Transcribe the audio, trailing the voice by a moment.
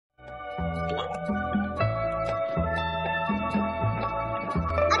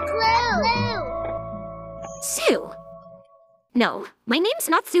A clue! Sue. No, my name's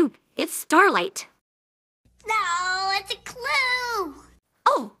not Sue. It's Starlight. No, it's a clue!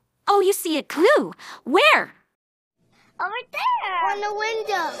 Oh, you see a clue. Where? Over there! On the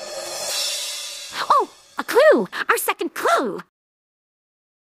window! Oh, a clue! Our second clue!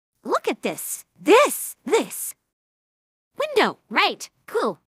 Look at this. This. Window, right.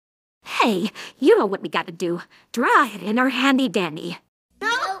 Cool. Hey, you know what we gotta do. Draw it in our handy-dandy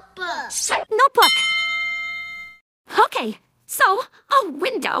notebook. Okay, so, a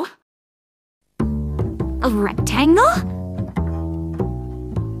window. A rectangle.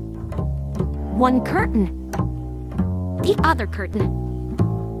 One curtain. The other curtain.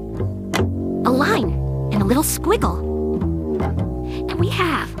 A line and a little squiggle. And we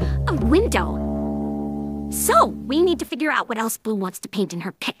have a window. So, we need to figure out what else Blue wants to paint in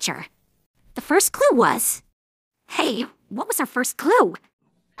her picture. The first clue was... Hey, what was our first clue?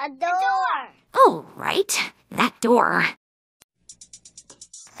 A door! Oh, right. That door.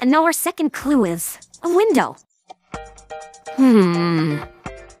 And now our second clue is a window.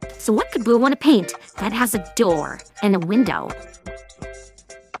 So what could Blue want to paint that has a door and a window?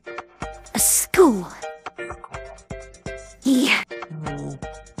 A school. Yeah.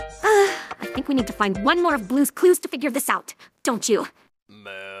 I think we need to find one more of Blue's clues to figure this out, don't you?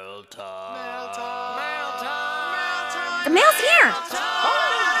 Mail time. The mail's here!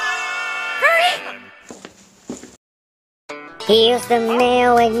 Hurry! Here's the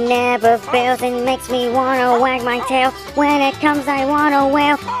mail, it never fails. It makes me wanna wag my tail. When it comes, I wanna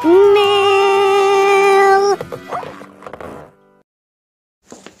wail. Mail!